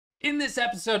In this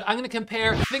episode, I'm going to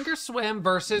compare ThinkorSwim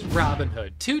versus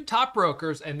Robinhood, two top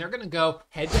brokers, and they're going to go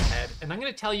head to head. And I'm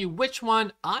going to tell you which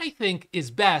one I think is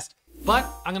best, but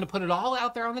I'm going to put it all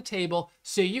out there on the table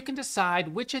so you can decide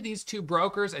which of these two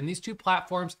brokers and these two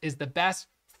platforms is the best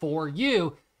for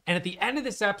you. And at the end of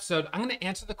this episode, I'm going to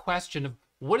answer the question of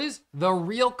what is the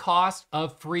real cost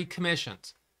of free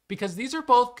commissions? Because these are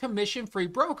both commission-free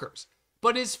brokers,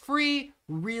 but is free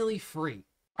really free?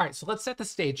 All right, so let's set the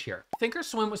stage here.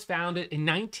 ThinkorSwim was founded in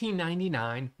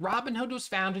 1999. Robinhood was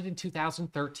founded in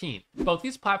 2013. Both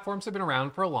these platforms have been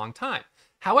around for a long time.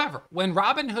 However, when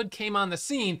Robinhood came on the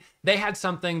scene, they had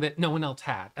something that no one else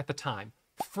had at the time: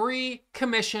 free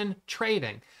commission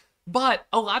trading. But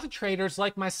a lot of traders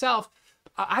like myself,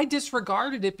 I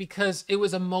disregarded it because it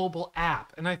was a mobile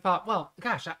app. And I thought, well,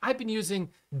 gosh, I've been using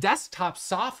desktop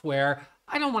software.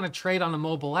 I don't want to trade on a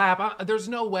mobile app. There's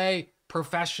no way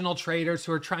professional traders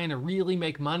who are trying to really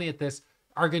make money at this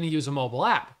are going to use a mobile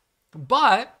app.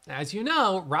 But as you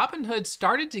know, Robinhood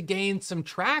started to gain some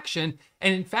traction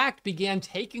and in fact began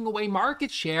taking away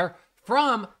market share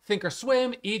from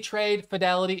ThinkorSwim, E-Trade,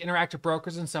 Fidelity, Interactive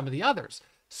Brokers, and some of the others.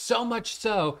 So much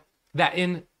so that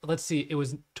in, let's see, it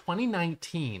was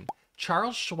 2019,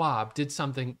 Charles Schwab did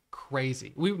something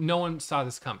crazy. No one saw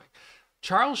this coming.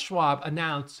 Charles Schwab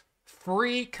announced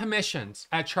free commissions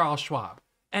at Charles Schwab.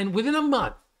 And within a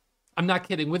month, I'm not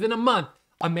kidding, within a month,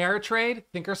 Ameritrade,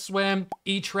 ThinkorSwim,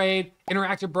 E-Trade,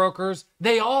 Interactive Brokers,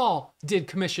 they all did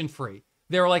commission free.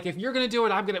 They were like, if you're going to do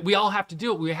it, we all have to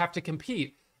do it. We have to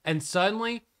compete. And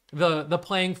suddenly the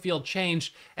playing field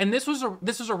changed. And this was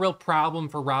a real problem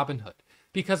for Robinhood,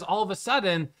 because all of a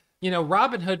sudden, you know,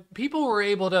 Robinhood, people were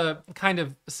able to kind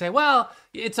of say, well,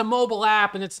 it's a mobile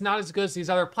app and it's not as good as these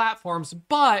other platforms,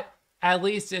 but at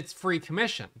least it's free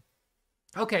commission.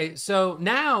 Okay, so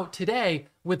now today,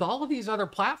 with all of these other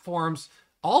platforms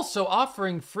also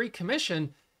offering free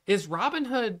commission, is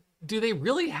Robinhood, do they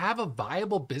really have a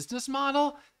viable business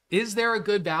model? Is there a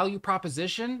good value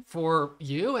proposition for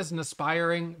you as an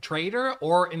aspiring trader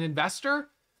or an investor?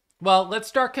 Well, let's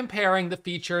start comparing the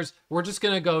features. We're just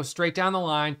going to go straight down the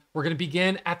line. We're going to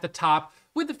begin at the top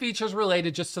with the features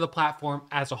related just to the platform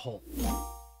as a whole.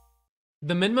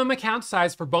 The minimum account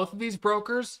size for both of these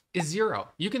brokers is 0.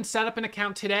 You can set up an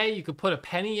account today. You could put a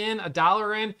penny in,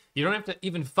 $1 in. You don't have to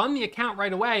even fund the account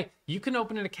right away. You can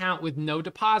open an account with no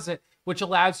deposit, which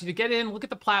allows you to get in, look at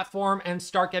the platform, and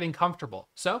start getting comfortable.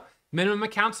 So minimum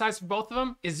account size for both of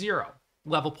them is 0.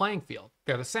 Level playing field.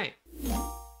 They're the same.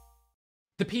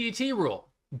 The PDT rule.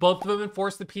 Both of them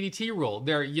enforce the PDT rule.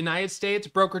 They're United States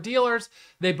broker-dealers.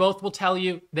 They both will tell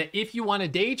you that if you want a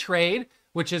day trade,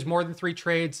 which is more than 3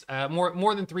 trades,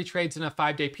 more than 3 trades in a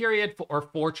 5-day period, or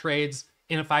 4 trades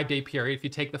in a 5-day period. If you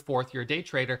take the 4th, you're a day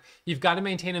trader. You've got to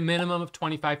maintain a minimum of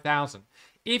 25,000.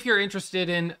 If you're interested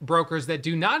in brokers that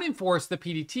do not enforce the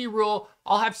PDT rule,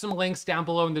 I'll have some links down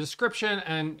below in the description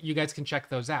and you guys can check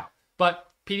those out.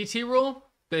 But PDT rule,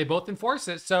 they both enforce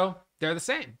it, so they're the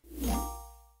same.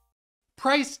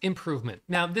 Price improvement.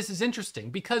 Now, this is interesting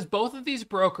because both of these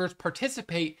brokers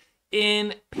participate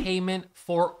in payment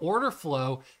for order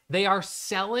flow. They are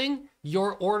selling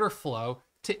your order flow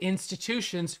to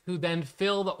institutions who then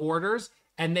fill the orders,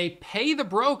 and they pay the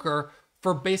broker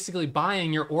for basically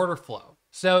buying your order flow.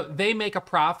 So they make a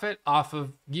profit off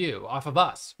of you, off of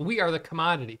us. We are the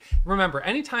commodity. Remember,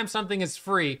 anytime something is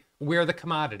free, we're the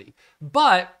commodity.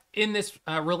 But in this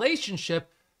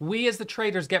relationship, we as the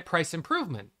traders get price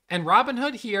improvement. And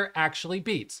Robinhood here actually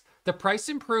beats. The price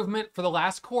improvement for the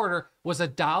last quarter was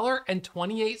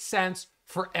 $1.28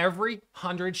 for every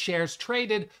 100 shares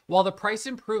traded, while the price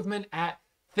improvement at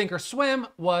ThinkorSwim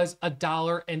was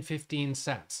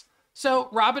 $1.15. So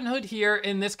Robinhood here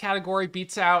in this category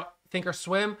beats out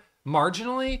ThinkorSwim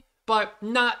marginally, but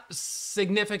not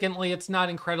significantly. It's not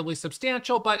incredibly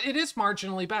substantial, but it is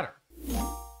marginally better.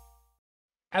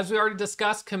 As we already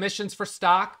discussed, commissions for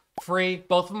stock, free.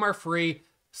 Both of them are free.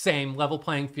 Same level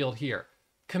playing field here.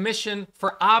 Commission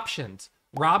for options.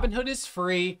 Robinhood is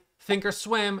free.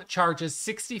 ThinkorSwim charges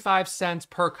 65 cents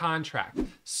per contract.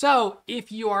 So if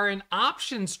you are an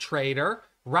options trader,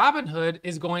 Robinhood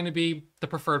is going to be the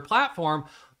preferred platform,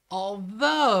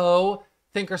 although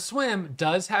ThinkorSwim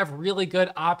does have really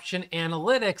good option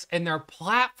analytics and their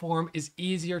platform is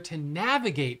easier to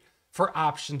navigate for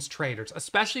options traders,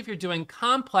 especially if you're doing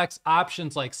complex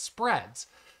options like spreads.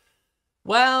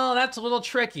 Well, that's a little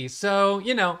tricky. So,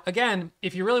 you know, again,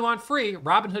 if you really want free,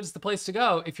 Robinhood is the place to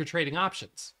go if you're trading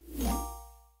options.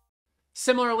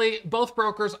 Similarly, both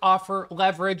brokers offer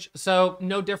leverage, so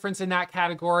no difference in that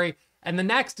category. And the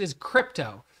next is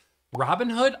crypto.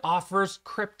 Robinhood offers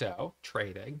crypto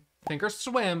trading.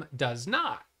 ThinkorSwim does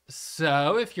not.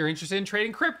 So if you're interested in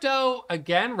trading crypto,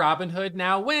 again, Robinhood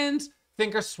now wins,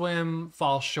 ThinkorSwim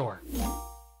falls short.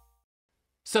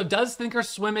 So does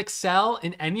ThinkorSwim excel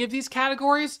in any of these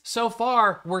categories? So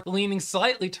far, we're leaning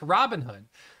slightly to Robinhood.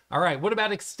 All right, what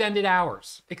about extended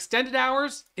hours? Extended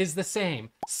hours is the same,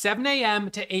 7 a.m.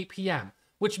 to 8 p.m.,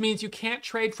 which means you can't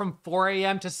trade from 4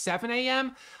 a.m. to 7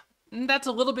 a.m. That's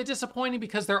a little bit disappointing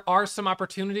because there are some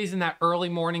opportunities in that early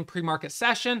morning pre-market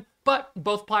session, but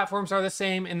both platforms are the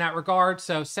same in that regard,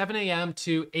 so 7 a.m.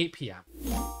 to 8 p.m.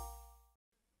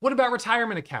 What about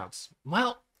retirement accounts?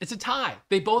 Well, it's a tie.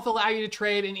 They both allow you to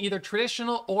trade in either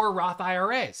traditional or Roth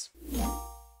IRAs.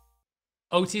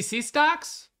 OTC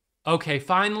stocks? Okay,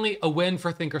 finally a win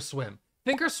for ThinkorSwim.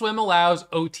 ThinkorSwim allows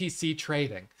OTC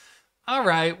trading. All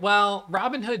right, well,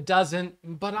 Robinhood doesn't,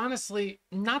 but honestly,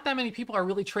 not that many people are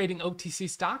really trading OTC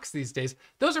stocks these days.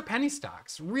 Those are penny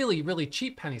stocks, really, really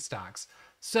cheap penny stocks.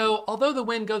 So although the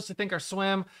win goes to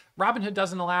ThinkorSwim, Robinhood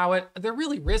doesn't allow it. They're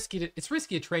really risky. It's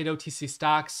risky to trade OTC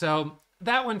stocks, so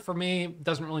that one for me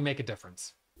doesn't really make a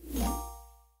difference.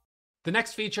 The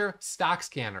next feature, stock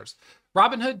scanners.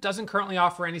 Robinhood doesn't currently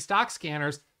offer any stock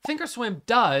scanners. ThinkorSwim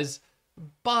does,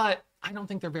 but I don't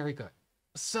think they're very good.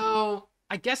 So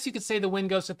I guess you could say the win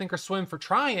goes to ThinkorSwim for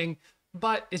trying,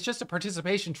 but it's just a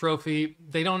participation trophy.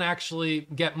 They don't actually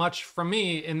get much from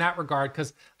me in that regard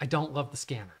because I don't love the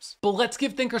scanners. But let's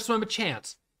give ThinkorSwim a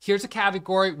chance. Here's a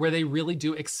category where they really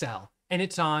do excel, and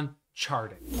it's on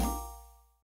charting.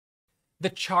 The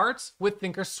charts with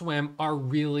ThinkorSwim are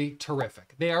really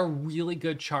terrific. They are really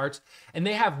good charts, and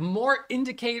they have more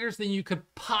indicators than you could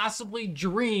possibly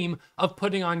dream of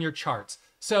putting on your charts.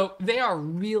 So they are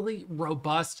really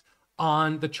robust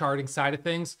on the charting side of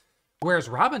things. Whereas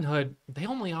Robinhood, they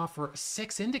only offer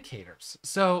 6 indicators.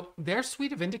 So their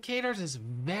suite of indicators is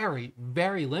very,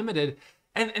 very limited.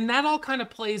 And that all kind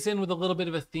of plays in with a little bit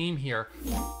of a theme here.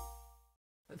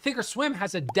 ThinkorSwim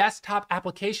has a desktop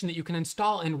application that you can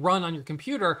install and run on your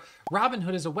computer.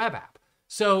 Robinhood is a web app.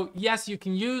 So yes, you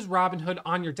can use Robinhood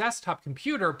on your desktop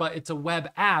computer, but it's a web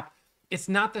app. It's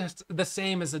not the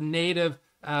same as a native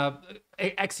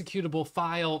executable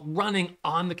file running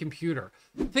on the computer.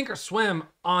 ThinkorSwim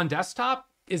on desktop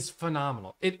is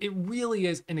phenomenal. It really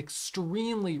is an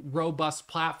extremely robust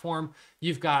platform.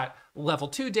 You've got level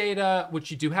 2 data, which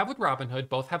you do have with Robinhood,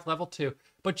 both have level 2,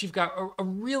 but you've got a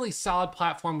really solid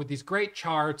platform with these great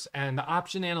charts and the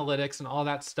option analytics and all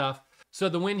that stuff. So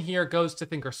the win here goes to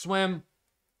ThinkorSwim.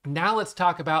 Now let's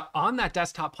talk about on that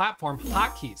desktop platform,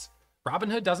 hotkeys.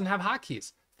 Robinhood doesn't have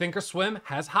hotkeys. ThinkorSwim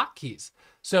has hotkeys.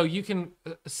 So you can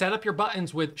set up your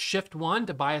buttons with Shift 1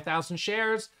 to buy 1,000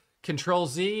 shares, Control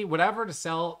Z, whatever, to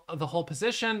sell the whole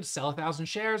position, sell 1,000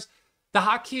 shares. The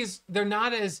hotkeys, they're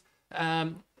not as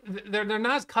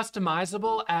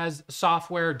customizable as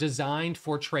software designed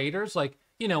for traders. Like,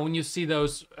 you know, when you see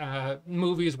those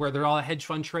movies where they're all hedge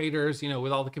fund traders, you know,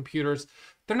 with all the computers,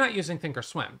 they're not using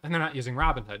ThinkorSwim and they're not using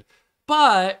Robinhood.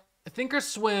 But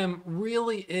ThinkorSwim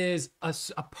really is a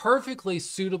perfectly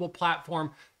suitable platform,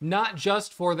 not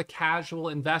just for the casual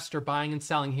investor buying and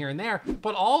selling here and there,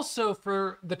 but also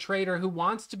for the trader who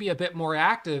wants to be a bit more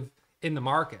active in the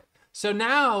market. So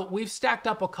now we've stacked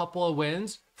up a couple of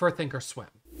wins for ThinkorSwim.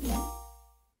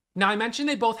 Now I mentioned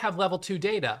they both have level 2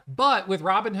 data, but with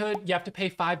Robinhood, you have to pay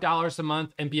 $5 a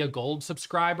month and be a gold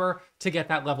subscriber to get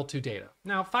that level 2 data.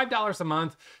 Now, $5 a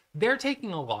month, they're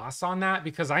taking a loss on that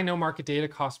because I know market data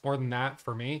costs more than that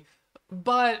for me,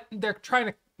 but they're trying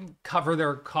to cover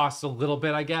their costs a little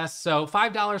bit, I guess. So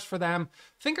 $5 for them.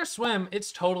 ThinkorSwim,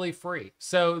 it's totally free.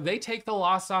 So they take the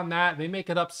loss on that. They make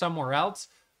it up somewhere else.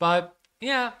 But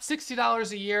yeah,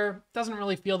 $60 a year doesn't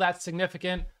really feel that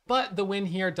significant, but the win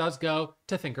here does go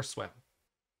to ThinkorSwim.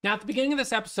 Now, at the beginning of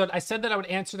this episode, I said that I would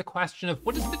answer the question of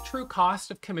what is the true cost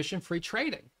of commission-free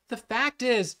trading? The fact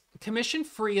is,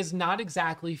 commission-free is not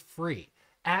exactly free.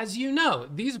 As you know,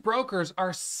 these brokers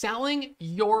are selling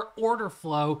your order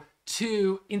flow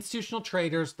to institutional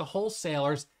traders, the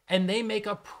wholesalers, and they make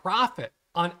a profit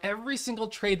on every single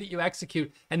trade that you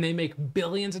execute, and they make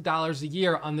billions of dollars a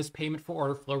year on this payment for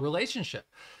order flow relationship.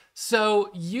 So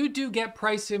you do get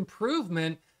price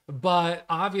improvement, but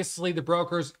obviously the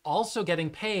broker's also getting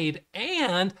paid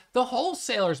and the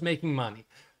wholesaler's making money.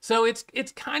 So it's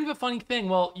kind of a funny thing.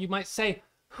 Well, you might say,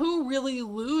 who really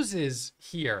loses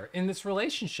here in this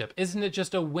relationship? Isn't it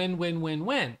just a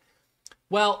win-win-win-win?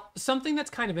 Well, something that's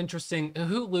kind of interesting,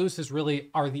 who loses really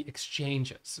are the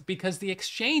exchanges, because the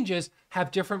exchanges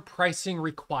have different pricing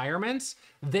requirements.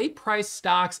 They price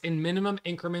stocks in minimum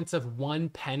increments of 1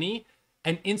 penny,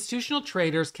 and institutional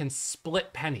traders can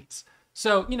split pennies.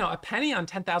 So, you know, a penny on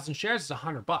 10,000 shares is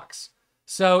 $100.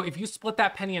 So if you split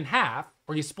that penny in half,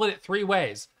 or you split it 3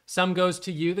 ways, some goes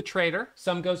to you, the trader,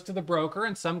 some goes to the broker,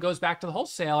 and some goes back to the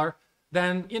wholesaler,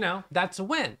 then, that's a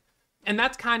win. And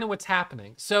that's kind of what's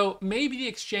happening. So maybe the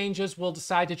exchanges will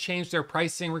decide to change their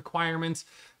pricing requirements.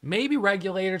 Maybe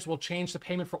regulators will change the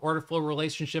payment for order flow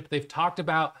relationship. They've talked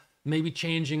about maybe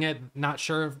changing it. Not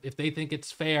sure if they think it's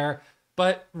fair.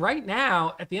 But right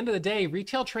now, at the end of the day,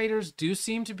 retail traders do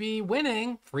seem to be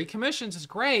winning. Free commissions is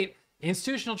great.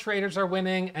 Institutional traders are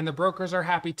winning and the brokers are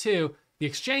happy too. The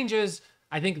exchanges,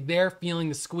 I think they're feeling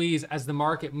the squeeze as the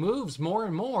market moves more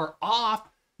and more off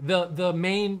the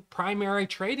main primary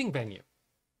trading venue.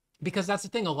 Because that's the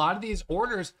thing, a lot of these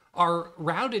orders are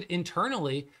routed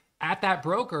internally at that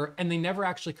broker and they never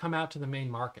actually come out to the main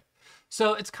market.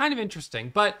 So it's kind of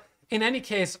interesting. But in any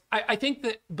case, I think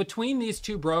that between these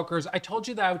two brokers, I told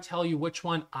you that I would tell you which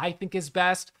one I think is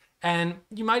best. And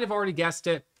you might have already guessed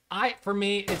it. For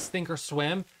me, it's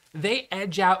ThinkorSwim. They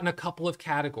edge out in a couple of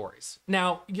categories.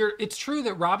 Now, it's true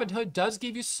that Robinhood does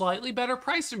give you slightly better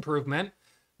price improvement,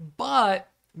 but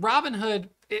Robinhood,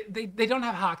 they don't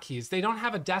have hotkeys. They don't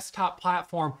have a desktop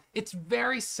platform. It's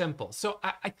very simple. So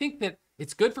I think that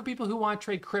it's good for people who want to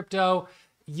trade crypto.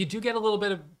 You do get a little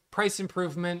bit of price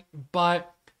improvement,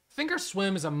 but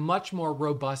ThinkorSwim is a much more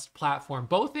robust platform,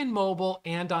 both in mobile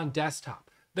and on desktop.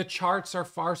 The charts are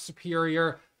far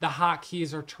superior. The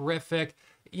hotkeys are terrific.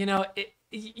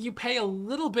 You pay a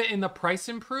little bit in the price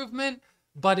improvement,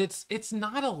 but it's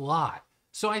not a lot.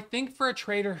 So I think for a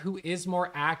trader who is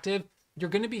more active, you're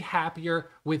going to be happier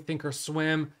with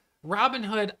ThinkorSwim.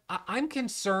 Robinhood, I'm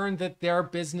concerned that their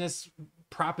business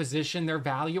proposition, their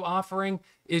value offering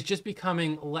is just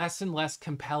becoming less and less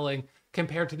compelling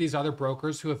compared to these other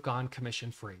brokers who have gone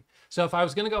commission free. So if I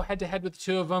was going to go head to head with the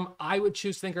two of them, I would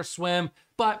choose ThinkorSwim,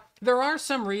 but there are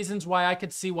some reasons why I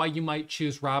could see why you might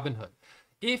choose Robinhood.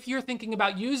 If you're thinking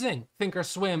about using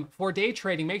ThinkorSwim for day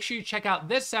trading, make sure you check out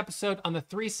this episode on the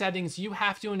 3 settings you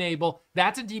have to enable.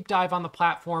 That's a deep dive on the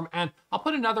platform. And I'll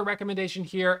put another recommendation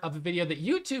here of a video that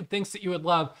YouTube thinks that you would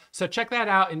love. So check that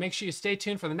out and make sure you stay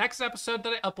tuned for the next episode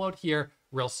that I upload here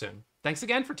real soon. Thanks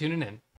again for tuning in.